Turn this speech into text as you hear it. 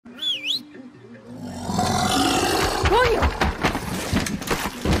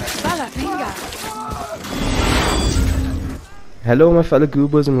Hello my fellow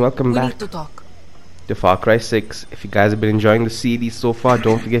goobers and welcome We back need to talk. to Far Cry 6. If you guys have been enjoying the series so far,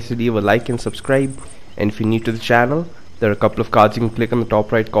 don't forget to leave a like and subscribe. And if you're new to the channel, there are a couple of cards you can click on the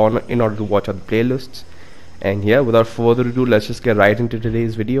top right corner in order to watch other playlists. And yeah, without further ado, let's just get right into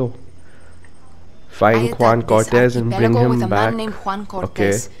today's video. Find Juan Cortez and bring him with a back. man named Juan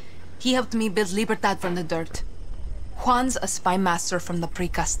Cortez. He helped me build Libertad from the dirt. Juan's a spy master from the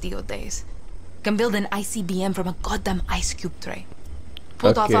pre-Castillo days. Can build an ICBM from a goddamn ice cube tray.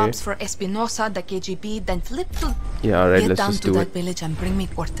 Pulled off ops for Espinosa, the KGB, then flip. Yeah, alright, let's down just to do that it. village and bring me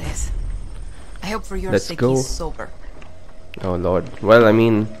Cortez. I hope for your Let's sake go. he's sober. Oh lord. Well, I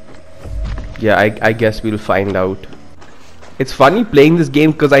mean, yeah, I guess we'll find out. It's funny playing this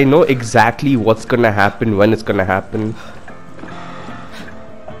game because I know exactly what's gonna happen when it's gonna happen.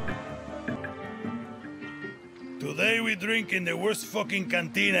 Today we drink in the worst fucking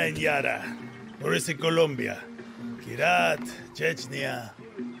cantina in Yara. Or is it Colombia? Kirat, Chechnya.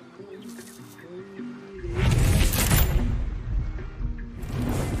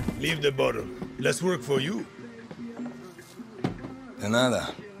 Leave the bottle. Less work for you. De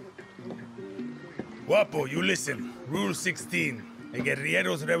nada. Guapo, you listen. Rule 16. A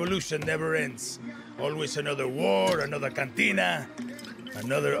guerrillero's revolution never ends. Always another war, another cantina,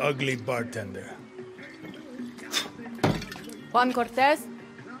 another ugly bartender. Juan Cortez?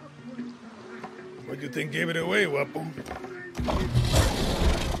 What do you think gave it away, Guapo?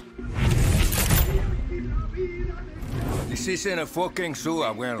 This isn't a fucking zoo,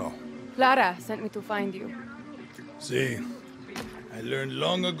 abuelo. Clara sent me to find you. See, I learned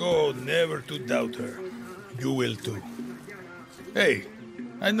long ago never to doubt her. You will too. Hey,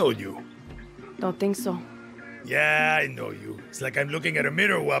 I know you. Don't think so. Yeah, I know you. It's like I'm looking at a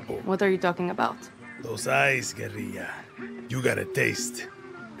mirror, Guapo. What are you talking about? Those eyes, guerrilla. You got a taste.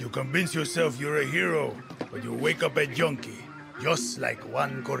 You convince yourself you're a hero, but you wake up a junkie, just like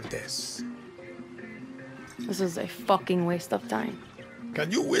Juan Cortez. This is a fucking waste of time. Can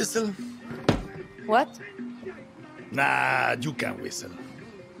you whistle? What? Nah, you can't whistle.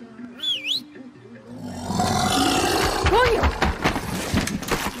 Coño!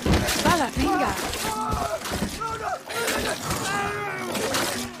 Bala, venga!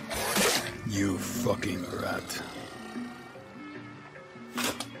 You fucking rat.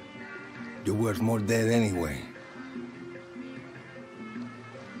 You're worth more dead anyway.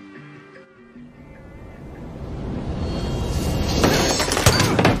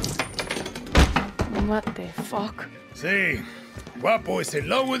 What the fuck? See, Guapo is in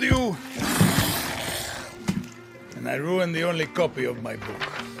love with you, and I ruined the only copy of my book.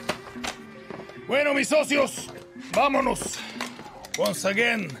 Bueno, mis socios, vámonos. Once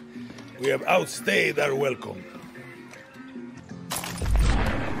again, we have outstayed our welcome.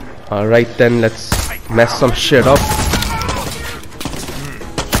 Alright then, let's mess some shit up.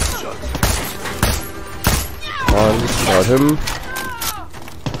 Come on, got him.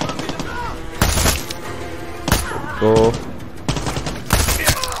 Go.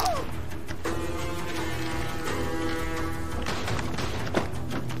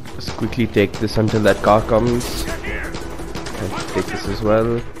 Let's quickly take this until that car comes. And take this as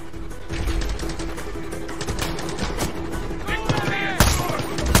well.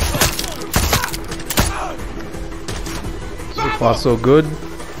 So far so good.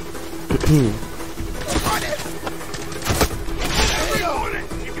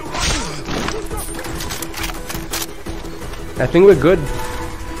 I think we're good.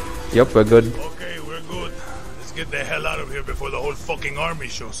 Yep, we're good. Okay, we're good. Let's get the hell out of here before the whole fucking army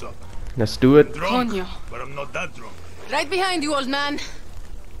shows up. Let's do it. Drunk, Coño. but I'm not that drunk. Right behind you, old man.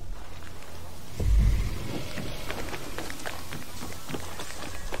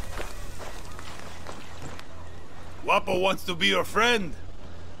 Guapo wants to be your friend.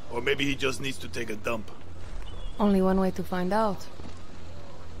 Or maybe he just needs to take a dump. Only one way to find out.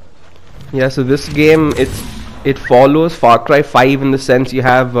 Yeah, so this game, it follows Far Cry 5 in the sense you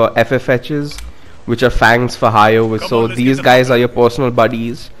have FFHs, which are fangs for hire. So these guys are your personal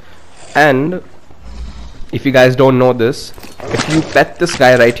buddies. And if you guys don't know this, if you pet this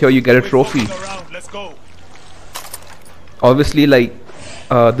guy right here, you get a trophy. Let's go. Obviously, like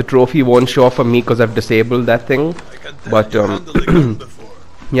the trophy won't show up for me because I've disabled that thing. But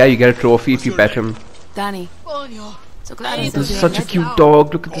yeah, you get a trophy if you pet him. Danny. So Clara This is such a cute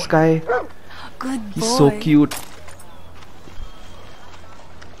dog. Look at this guy. Good boy. He's so cute.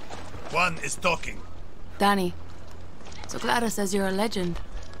 Juan is talking. Danny. So Clara says you're a legend.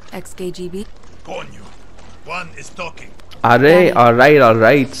 Ex-KGB. Coño. Juan is talking. Alright, alright.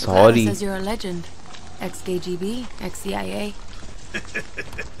 Clara Sorry. says you're a legend. Ex-KGB, ex-CIA.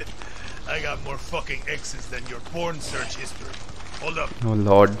 I got more fucking X's than your porn search history. Hold up. Oh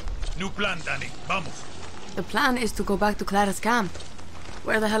lord. New plan, Danny. Vamos. The plan is to go back to Clara's camp.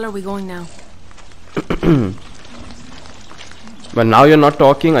 Where the hell are we going now? But now you're not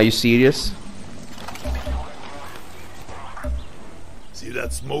talking, are you serious? See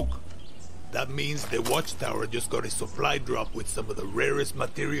that smoke? That means the watchtower just got a supply drop with some of the rarest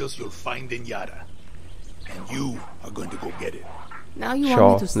materials you'll find in Yara. And you are going to go get it. Now you Sure,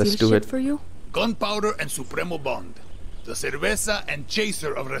 want me to let's steal do shit it. for you? Gunpowder and Supremo Bond. The cerveza and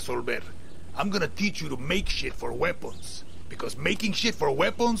chaser of Resolver. I'm gonna teach you to make shit for weapons. Because making shit for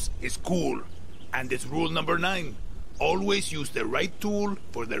weapons is cool. And it's rule number 9. Always use the right tool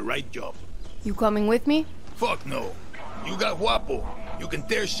for the right job. You coming with me? Fuck no. You got Guapo. You can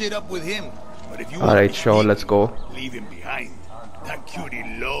tear shit up with him. But if you Alright, sure, let's go. leave him behind. That cutie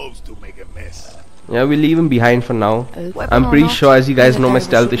loves to make a mess. Yeah, we leave him behind for now. Weapon I'm or pretty not, sure, as you guys know, my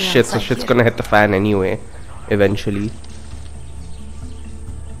military will stealth is shoot me shit, so outside shit's here. gonna hit the fan anyway. Eventually.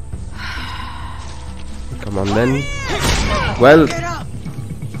 Come on then. Well,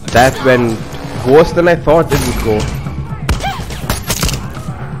 that went worse than I thought it would go.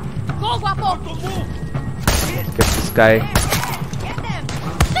 Get this guy.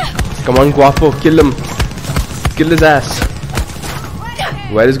 Come on, Guapo, kill him. Kill his ass.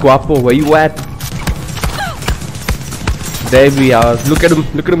 Where is Guapo? Where you at? There we are. Look at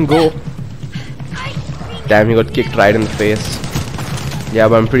him go. Damn, he got kicked right in the face. Yeah,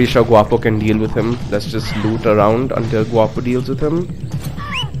 but I'm pretty sure Guapo can deal with him. Let's just loot around until Guapo deals with him.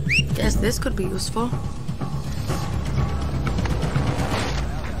 Guess this could be useful.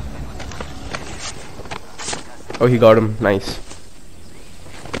 Oh, he got him. Nice.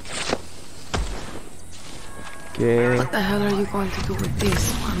 Okay. What the hell are you going to do with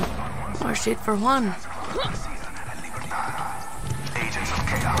this one? More shit for one.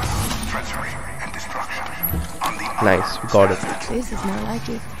 Nice, we got it. This is more like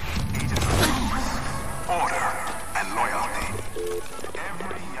it.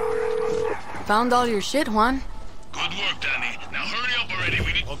 Found all your shit, Juan. Good work, Danny. Now hurry up already.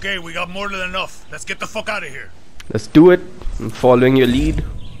 We need... Okay, we got more than enough. Let's get the fuck out of here. Let's do it. I'm following your lead.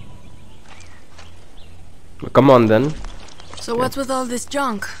 Come on then. So what's with all this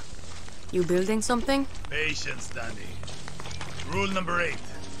junk? You building something? Patience, Danny. Rule number 8.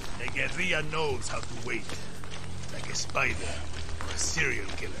 A guerrilla knows how to wait. Like a spider or a serial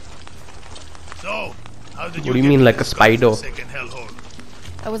killer. So, how did What do you mean, like a spider? Second hellhole?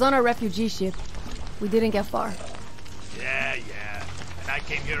 I was on a refugee ship. We didn't get far. Yeah. And I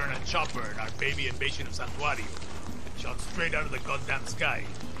came here on a chopper in our baby invasion of Santuario. Shot straight out of the goddamn sky.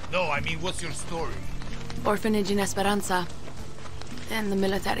 No, I mean, what's your story? Orphanage in Esperanza. Then the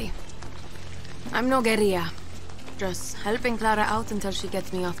military. I'm no guerrilla. Just helping Clara out until she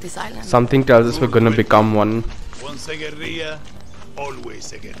gets me off this island. Something tells us we're gonna become one. Once a guerrilla,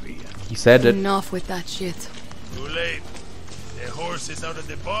 always a guerrilla. He said it. Enough with that shit. Too late. The horse is out of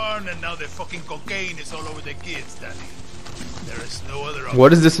the barn and now the fucking cocaine is all over the kids, Danny. There is no other option.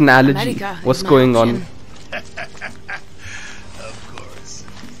 What is this analogy? America is What's my going option. on? Of course.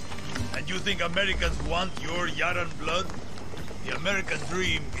 And you think Americans want your Yaran blood? The American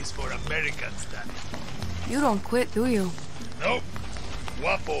dream is for Americans, Danny. You don't quit, do you? Nope.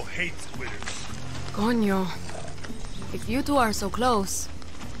 Guapo hates quitters. Coño. If you two are so close,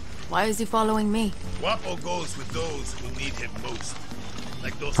 why is he following me? Guapo goes with those who need him most.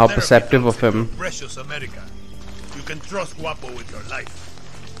 Like those How therapy perceptive dogs of him. in Precious America. You can trust Guapo with your life.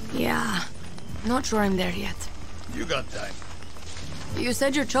 Yeah. Not sure I'm there yet. You got time. You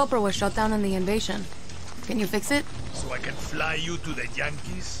said your chopper was shot down in the invasion. Can you fix it? So I can fly you to the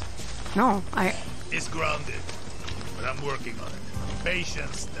Yankees? No, It's grounded, but I'm working on it.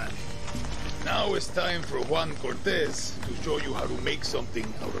 Patience, Danny. Now it's time for Juan Cortez to show you how to make something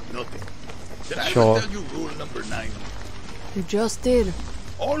out of nothing. Did I Sure. ever tell you rule number 9? You just did.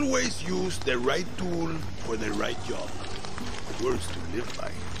 Always use the right tool for the right job. Words to live by.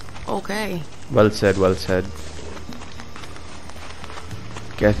 Okay. Well said, well said.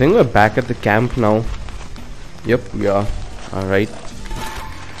 Okay, I think we're back at the camp now. Yep, we are. Alright.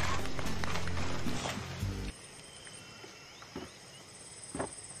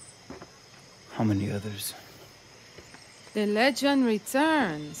 How many others? The legend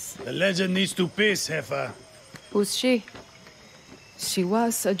returns. The legend needs to piss, Jefa. Who's she? She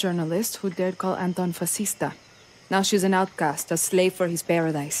was a journalist who dared call Antón fascista. Now she's an outcast, a slave for his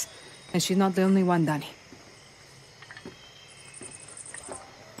paradise. And she's not the only one, Danny.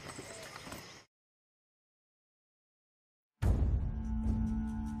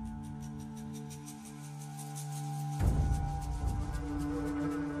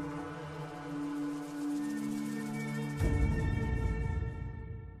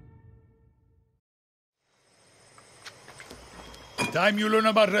 Time you learn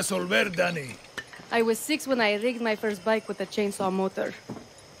about Resolver, Danny. I was 6 when I rigged my first bike with a chainsaw motor.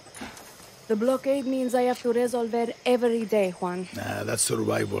 The blockade means I have to resolver every day, Juan. Nah, that's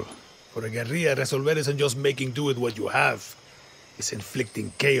survival. For a guerrilla, Resolver isn't just making do with what you have. It's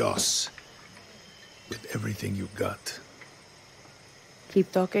inflicting chaos with everything you got.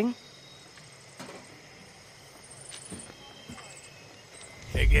 Keep talking.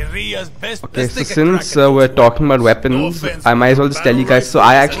 A guerrilla's best. Okay, so since we're talking about weapons, I might as well just tell you guys. So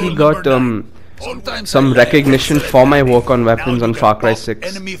I actually got some recognition for my work on weapons on Far Cry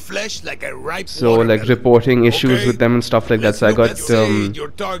 6. So like reporting issues with them and stuff like that. So I got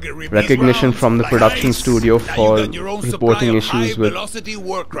recognition from the production studio for reporting issues with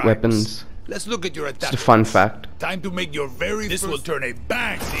weapons. Let's look at your attack. It's a fun fact. Time to make your very This will turn a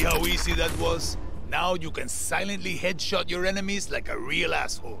bang. See how easy that was? Now you can silently headshot your enemies like a real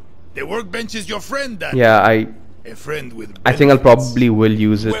asshole. The workbench is your friend, Danny. Yeah, a friend with I think I'll probably will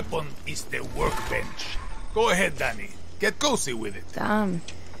use it. Weapon is the workbench. Go ahead, Danny. Get cozy with it. Damn.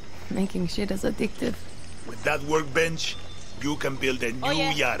 Making shit is addictive. With that workbench, you can build a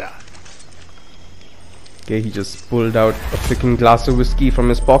new Yara. Okay, he just pulled out a freaking glass of whiskey from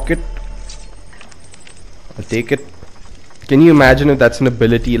his pocket. I'll take it. Can you imagine if that's an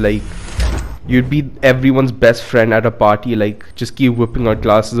ability, like you'd be everyone's best friend at a party, like just keep whipping out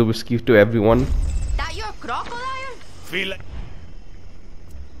glasses of whiskey to everyone. That your crocodile? Feel like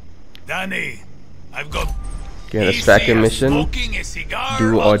Danny, I've got Okay, let's track a mission.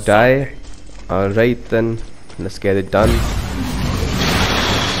 Do or die. Alright then, let's get it done.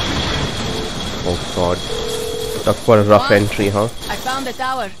 Oh god. Took for a rough entry, huh? I found the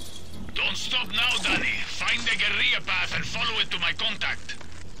tower. Don't stop now, Danny. Find the guerrilla path and follow it to my contact.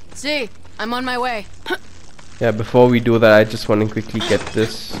 See, I'm on my way. Yeah, before we do that, I just want to quickly get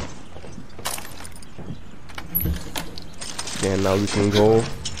this. Okay, now we can go.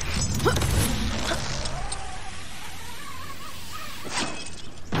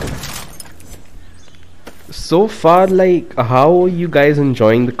 So far, like, how are you guys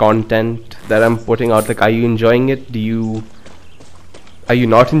enjoying the content that I'm putting out? Like, are you enjoying it? Are you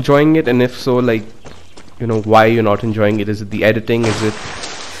not enjoying it? And if so, like, you know, why you're not enjoying it? Is it the editing? Is it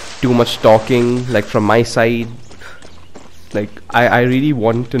too much talking, like, from my side? Like, I really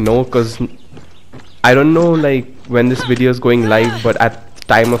want to know, because I don't know, like, when this video is going live, but at the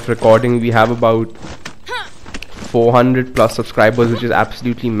time of recording, we have about 400 plus subscribers, which is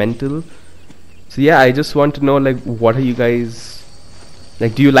absolutely mental. So yeah, I just want to know, like, what are you guys,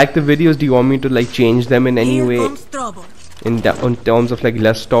 like, do you like the videos? Do you want me to, like, change them in any way? In terms of, like,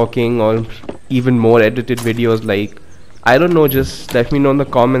 less talking or even more edited videos? Like, I don't know, just let me know in the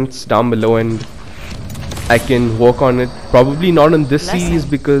comments down below and I can work on it. Probably not on this series,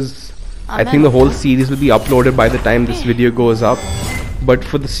 because I think the whole series will be uploaded by the time this video goes up. But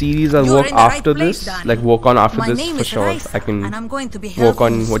for the series, I'll work after this, like work on after this for sure. I can work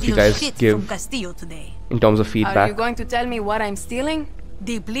on what you guys give in terms of feedback. Are you going to tell me what I'm stealing?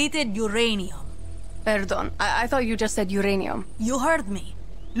 Depleted uranium. Pardon, I thought you just said uranium. You heard me.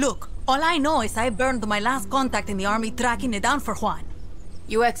 Look, all I know is I burned my last contact in the army tracking it down for Juan.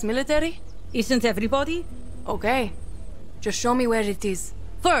 You ex-military? Isn't everybody? Okay. Just show me where it is.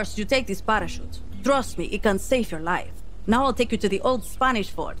 First, you take this parachute. Trust me, it can save your life. Now I'll take you to the old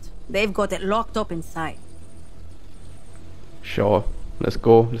Spanish fort. They've got it locked up inside. Sure, let's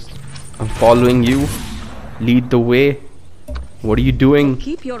go. I'm following you. Lead the way. What are you doing?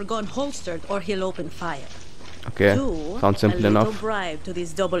 Keep your gun holstered or he'll open fire. Okay, sounds simple enough. A little bribe to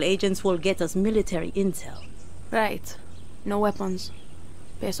these double agents will get us military intel. Right. No weapons.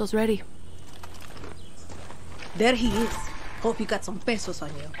 Pesos ready. There he is. Hope you got some pesos on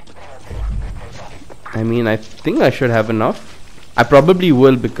you. I mean, I think I should have enough. I probably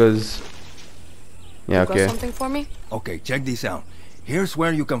will, because yeah, okay. Got something for me? Okay, check this out. Here's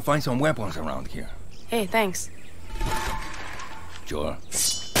where you can find some weapons around here. Hey, thanks. Sure.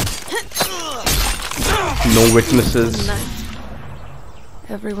 No witnesses. Nice.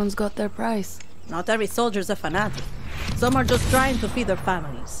 Everyone's got their price. Not every soldier's a fanatic. Some are just trying to feed their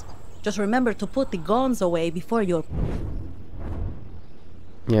families. Just remember to put the guns away before you're...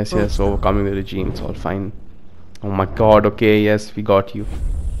 Yes, overcoming the regime, it's all fine. Oh my god, okay, yes, we got you.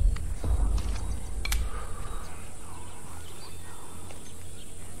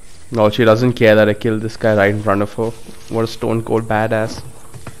 No, she doesn't care that I killed this guy right in front of her. What a stone cold badass.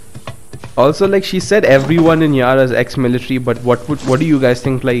 Also, like, she said everyone in Yara is ex-military, but what do you guys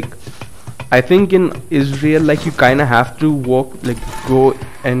think? Like, I think in Israel, like, you kinda have to go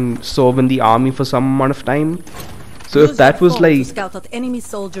and serve in the army for some amount of time. So if that was like... to scout out enemy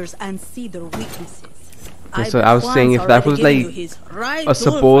soldiers and see their weaknesses. So I was saying, if that was like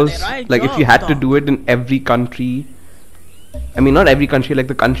suppose like if you had to do it in every country, I mean not every country, like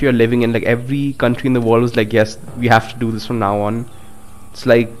the country you're living in, like every country in the world was like, yes, we have to do this from now on. It's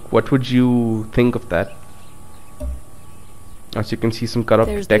like, what would you think of that? As you can see, some corrupt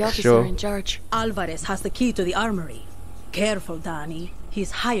There's the texture. officer in charge. Alvarez has the key to the armory. Careful, Danny.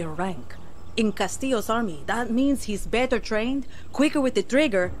 He's higher rank. In Castillo's army, that means he's better trained, quicker with the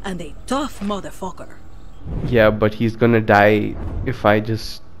trigger, and a tough motherfucker. Yeah, but he's gonna die if I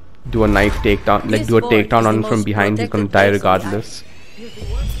just do a knife takedown, like do a takedown on him from behind. He's gonna die regardless.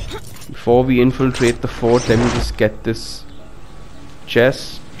 Before we infiltrate the fort, let me just get this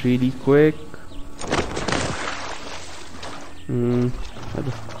chest really quick.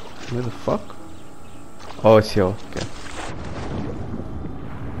 Where the fuck? Oh, it's here. Okay.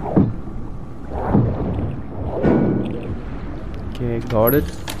 Okay, got it.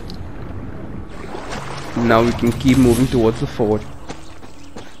 Now we can keep moving towards the fort.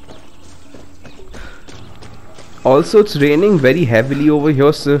 Also, it's raining very heavily over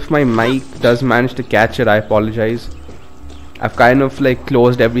here, so if my mic does manage to catch it, I apologize. I've kind of like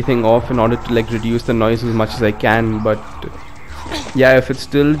closed everything off in order to like reduce the noise as much as I can, but yeah, if it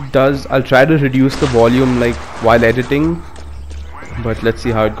still does, I'll try to reduce the volume like while editing, but let's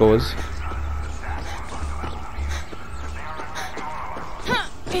see how it goes.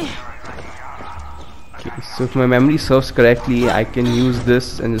 Okay, so if my memory serves correctly, I can use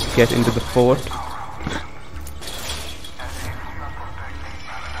this and just get into the fort.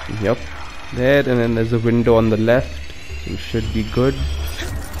 Yep, there, and then there's a window on the left. You should be good.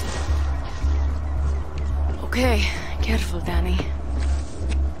 Okay, careful, Danny.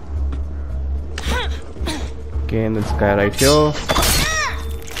 Okay, and this guy right here.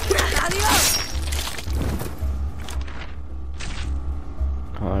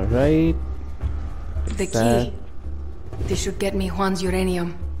 Alright. The key. This should get me Juan's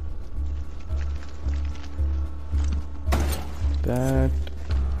uranium. That.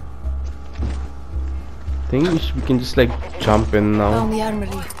 I think we can just like jump in now. Found the armory.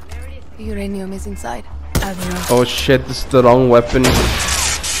 The uranium is inside. Oh shit, this is the wrong weapon.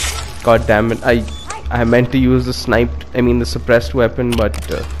 God damn it. I meant to use the the suppressed weapon, but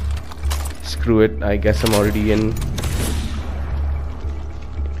screw it. I guess I'm already in.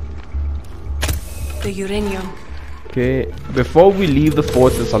 The uranium. Okay, before we leave the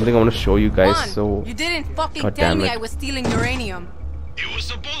fort, there's something I want to show you guys. Juan, So you didn't fucking God tell damn me it. I was stealing uranium. It was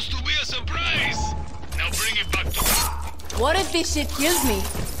supposed to be a surprise. Now bring it back to me. What if this shit kills me?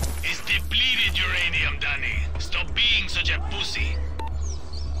 It's depleted uranium, Danny. Stop being such a pussy.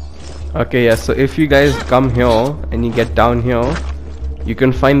 okay, yeah, so if you guys come here and you get down here, you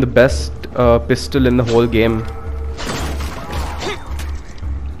can find the best pistol in the whole game.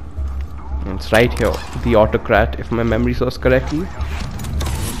 And it's right here, the autocrat, if my memory serves correctly.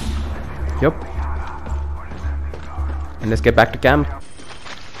 Yep. And let's get back to camp.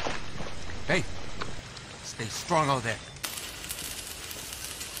 Hey, stay strong out there.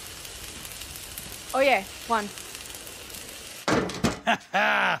 Oh yeah, Juan.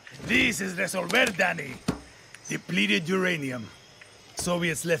 This is Resolver, Danny. Depleted uranium.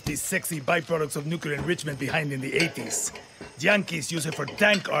 Soviets left these sexy byproducts of nuclear enrichment behind in the 80s. Yankees use it for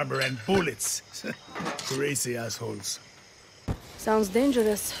tank armor and bullets. Crazy assholes. Sounds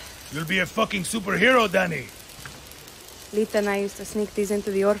dangerous. You'll be a fucking superhero, Danny. Lita and I used to sneak these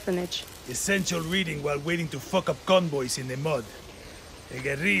into the orphanage. Essential reading while waiting to fuck up convoys in the mud. A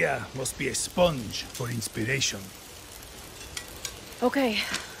guerrilla must be a sponge for inspiration. Okay,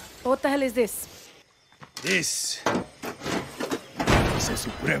 what the hell is this? This is a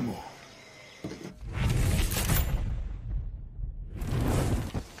Supremo.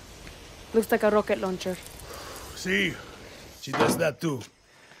 Looks like a rocket launcher. See, she does that too.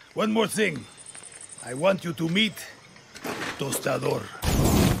 One more thing. I want you to meet Tostador.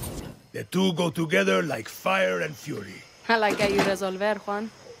 The two go together like fire and fury. I like how you resolver,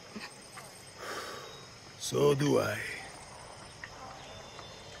 Juan. So do I.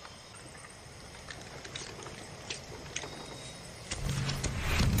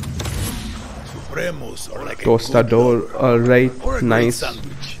 Supremos are like a Tostador, good alright, or a great nice.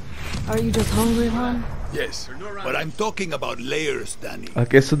 sandwich. Are you just hungry, Juan? Yes, but I'm talking about layers, Danny.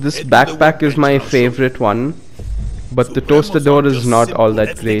 Okay, so this Head to the backpack is workbench my and I'll show you. favorite one. But the Supremos Tostador aren't is just not simple. all that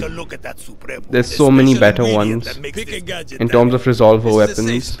Let's great. take a look at that Supremo. There's The so many special better ingredient ones that makes this gadget in terms of Danny. resolver This is a safe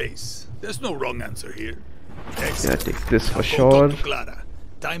weapons. space. There's no wrong answer here. Yeah, Excellent. take this for Now go sure. talk to Clara.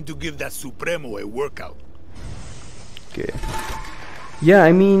 Time to give that Supremo a workout. Okay. Yeah,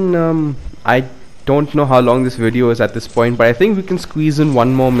 I mean, I don't know how long this video is at this point, but I think we can squeeze in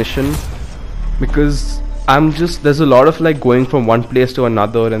one more mission. Because there's a lot of like going from one place to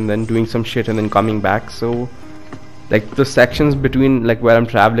another and then doing some shit and then coming back, so like the sections between like where I'm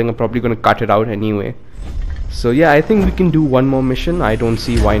traveling, I'm probably gonna cut it out anyway. So yeah, I think we can do one more mission. I don't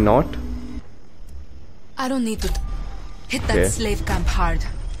see why not. I don't need to hit that slave camp hard.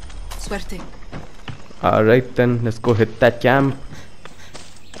 Suerte. Alright then, let's go hit that camp.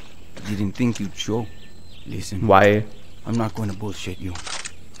 Didn't think you'd show. Listen. Why? I'm not going to bullshit you.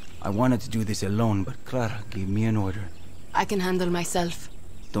 I wanted to do this alone, but Clara gave me an order. I can handle myself.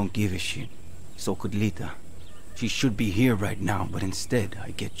 Don't give a shit. So could Lita. She should be here right now, but instead,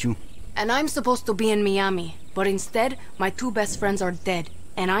 I get you. And I'm supposed to be in Miami, but instead, my 2 best friends are dead,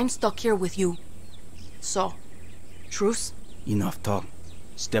 and I'm stuck here with you. So, truce? Enough talk.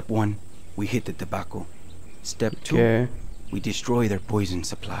 Step 1, we hit the tobacco. Step 2, we destroy their poison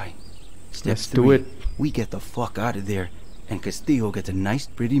supply. Step 3, we get the fuck out of there, and Castillo gets a nice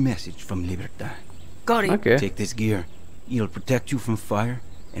pretty message from Libertad. Got it. Okay. Take this gear. It'll protect you from fire,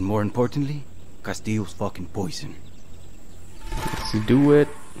 and more importantly, Castillo's fucking poison. Let's do it.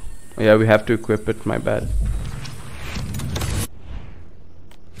 Oh, yeah, we have to equip it, my bad.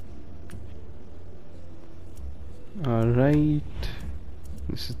 Alright.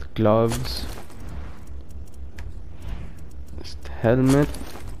 This is the gloves. This is the helmet.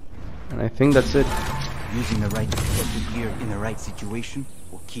 And I think that's it. Using the right protective gear in the right situation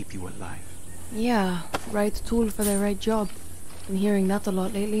will keep you alive. Yeah, right tool for the right job. Been hearing that a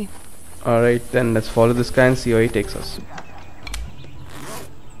lot lately. Alright, then let's follow this guy and see where he takes us.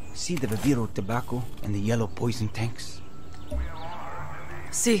 See the Viviro tobacco and the yellow poison tanks?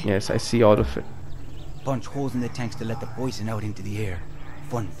 See. Yes, I see all of it. Punch holes in the tanks to let the poison out into the air.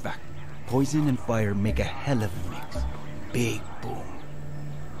 Fun fact, poison and fire make a hell of a mix. Big boom.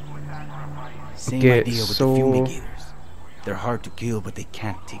 Same idea with the fumigators. They're hard to kill, but they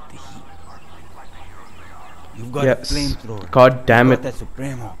can't take the heat. You've got a flamethrower. God damn it. That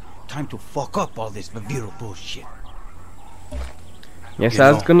Supremo. Time to fuck up all this Viviro bullshit. Yes,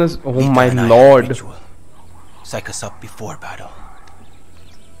 I was gonna. Oh my lord. Psych us up before battle.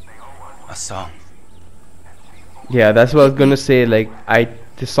 A song. Yeah, that's what I was gonna say. Like,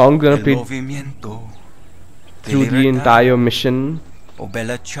 the song gonna play through the entire mission. Oh,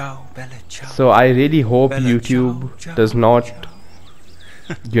 bella ciao, bella ciao. So I really hope YouTube does not,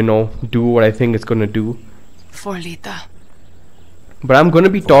 you know, do what I think it's gonna do. For Lita. But I'm gonna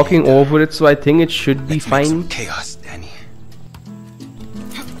be talking over it, so I think it should be fine. Chaos, Danny.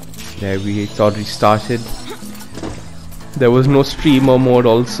 There it's already started. There was no streamer mode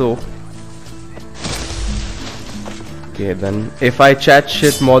also. Okay, then if I chat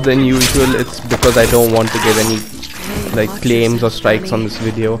shit more than usual, it's because I don't want to get any like claims or strikes on this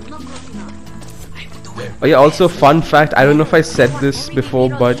video. Oh yeah, also fun fact, I don't know if I said this before,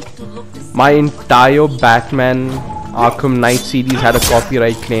 but my entire Batman Arkham Knight series had a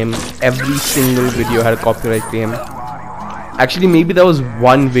copyright claim. Every single video had a copyright claim. Actually, maybe there was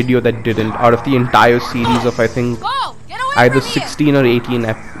one video that didn't out of the entire series of, I think, either 16 or 18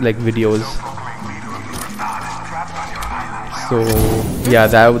 like videos. So yeah,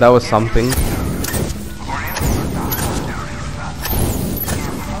 that was something.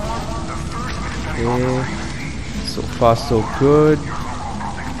 Okay, so far so good.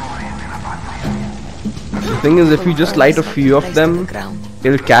 The thing is, if you just light a few of them,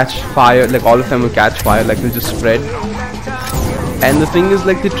 it'll catch fire. Like all of them will catch fire. Like they'll just spread. And the thing is,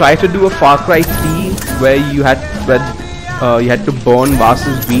 like they try to do a Far Cry 3 where you had to burn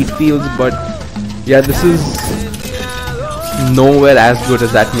Vasa's wheat fields, but yeah, this is nowhere as good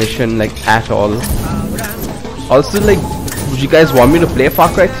as that mission, like at all. Also, like, would you guys want me to play Far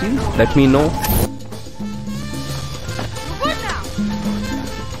Cry 3? Let me know.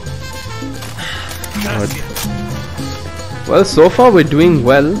 Well, so far we're doing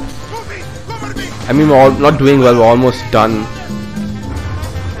well. I mean, we're not doing well, we're almost done.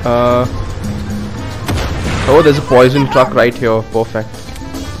 Oh, there's a poison truck right here. Perfect.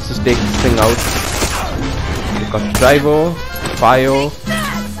 Let's just take this thing out. We got the driver, fire.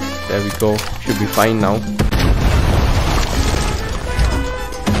 There we go. Should be fine now.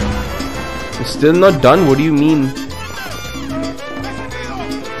 It's still not done. What do you mean?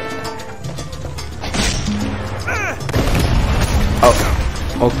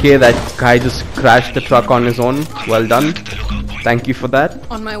 Oh, okay. That guy just crashed the truck on his own. Well done. Thank you for that.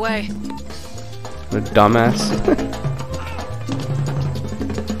 On my way. The dumbass.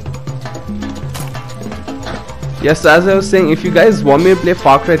 Yes, as I was saying, if you guys want me to play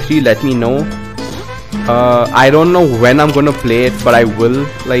Far Cry 3, let me know. I don't know when I'm gonna play it, but I will.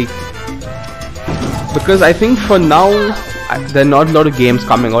 Like, because I think for now, there are not a lot of games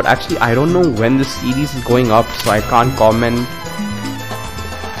coming out. Actually, I don't know when the series is going up, so I can't comment.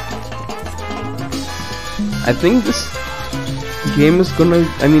 I think this game is gonna,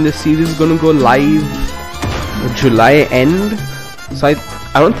 the series is gonna go live July end. So I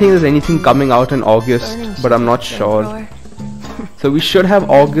don't think there's anything coming out in August, but I'm not sure. So we should have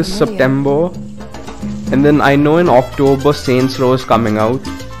August, September, and then I know in October Saints Row is coming out.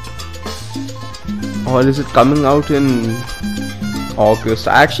 Or is it coming out in August?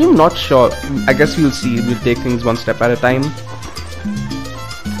 Actually, I'm not sure. I guess we'll see. We'll take things one step at a time.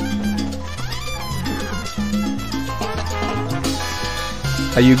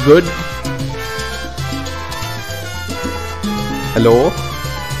 Are you good? Hello?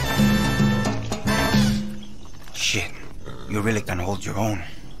 Shit, you really can hold your own.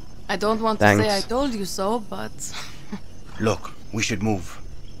 I don't want to say I told you so, but... Look, we should move.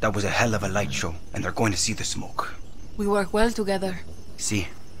 That was a hell of a light show, and they're going to see the smoke. We work well together. See,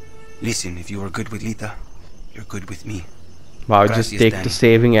 listen, if you are good with Lita, you're good with me. Wow, just take to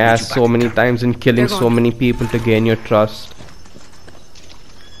saving ass so many times and killing so many people to gain your trust.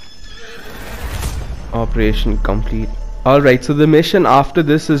 Operation complete. Alright, so the mission after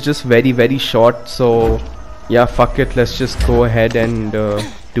this is just very, very short, so yeah, fuck it, let's just go ahead and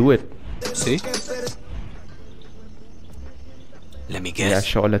do it. See? Let me guess. Yeah,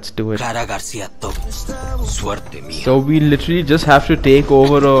 sure, let's do it. So we literally just have to take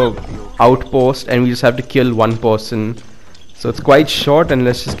over a outpost and we just have to kill one person. So it's quite short, and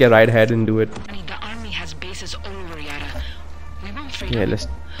let's just get right ahead and do it. The army has bases all over Yara. We won't freedom. Yeah, let's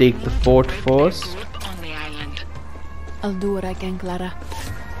take the fort first. On the island. I'll do what I can, Clara.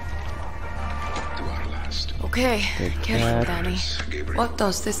 Okay, careful, Danny. What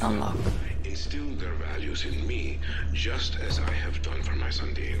does this unlock? Instill their values in me, just as I have done for my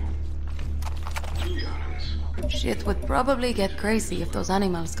son Diego. 2 Yarans. Shit would probably get crazy if those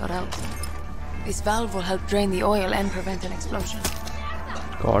animals got out. This valve will help drain the oil and prevent an explosion.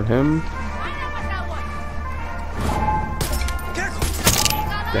 Got him.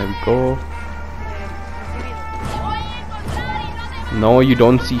 There we go. No, you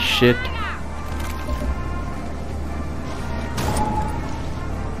don't see shit.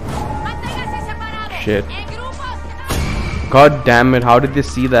 Shit. God damn it, how did they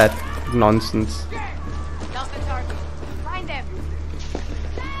see that nonsense?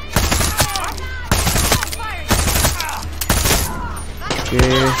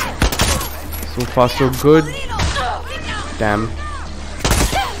 Okay. So far so good. Damn.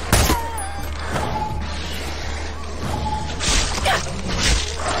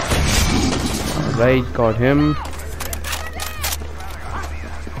 Alright, got him.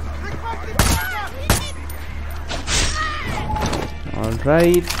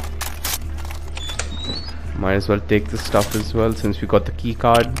 Alright. Might as well take this stuff as well since we got the key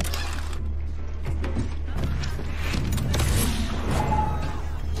card.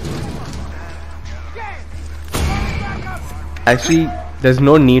 Actually, there's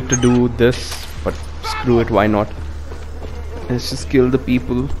no need to do this, but screw it, why not? Let's just kill the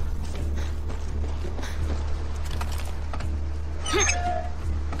people.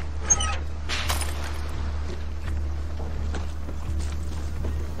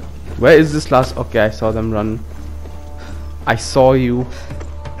 Where is this last? Okay, I saw them run. I saw you.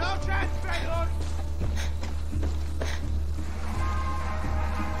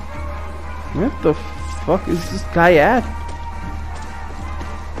 Where the fuck is this guy at?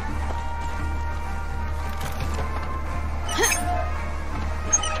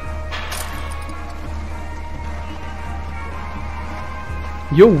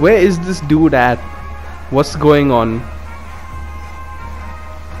 Yo, where is this dude at? What's going on?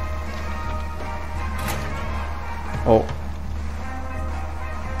 Oh.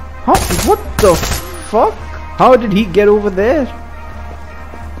 Huh? What the fuck? How did he get over there?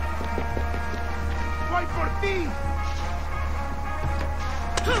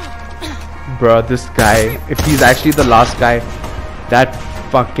 Bruh, this guy, if he's actually the last guy, that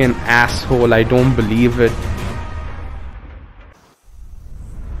fucking asshole, I don't believe it.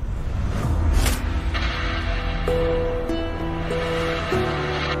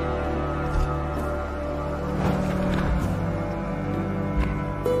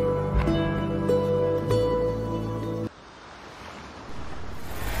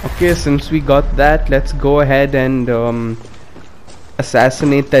 Okay, since we got that, let's go ahead and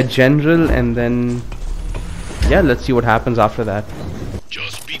assassinate that general, and then yeah, let's see what happens after that.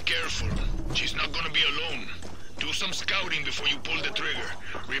 Just be careful. She's not gonna be alone. Do some scouting before you pull the trigger.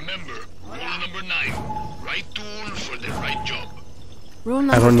 Remember, rule number 9. Right tool for the right job. Rule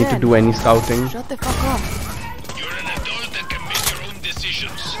number I don't need 10. to do any scouting. Shut the fuck up. You're an adult and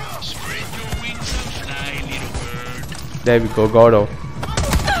instructions. Spread your wings and fly, little bird. There we go, Gordo.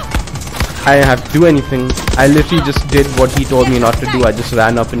 I didn't have to do anything. I literally just did what he told me not to do. I just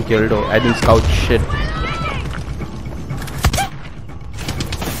ran up and killed her. I didn't scout shit.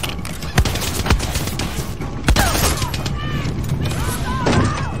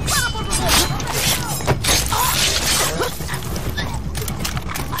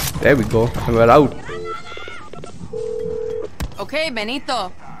 There we go, and we're out. Okay,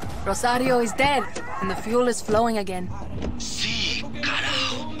 Benito. Rosario is dead, and the fuel is flowing again. See,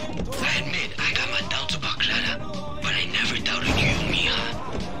 carajo. I admit I got my doubts about Clara, but I never doubted you,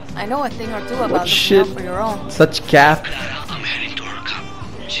 mija. I know a thing or two about What looking shit? out for your own. Such cap. Clara, I'm heading to her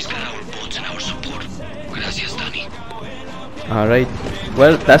camp. She's got our boats and our support. Gracias, Danny. Alright,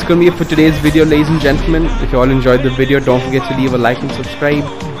 well, that's gonna be it for today's video, ladies and gentlemen. If you all enjoyed the video, don't forget to leave a like and subscribe.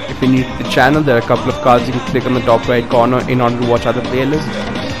 If you're new to the channel, there are a couple of cards you can click on the top right corner in order to watch other playlists.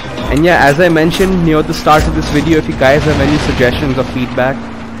 And yeah, as I mentioned near the start of this video, if you guys have any suggestions or feedback,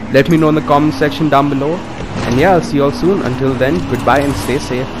 let me know in the comment section down below. And yeah, I'll see you all soon. Until then, goodbye and stay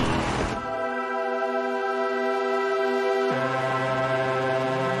safe.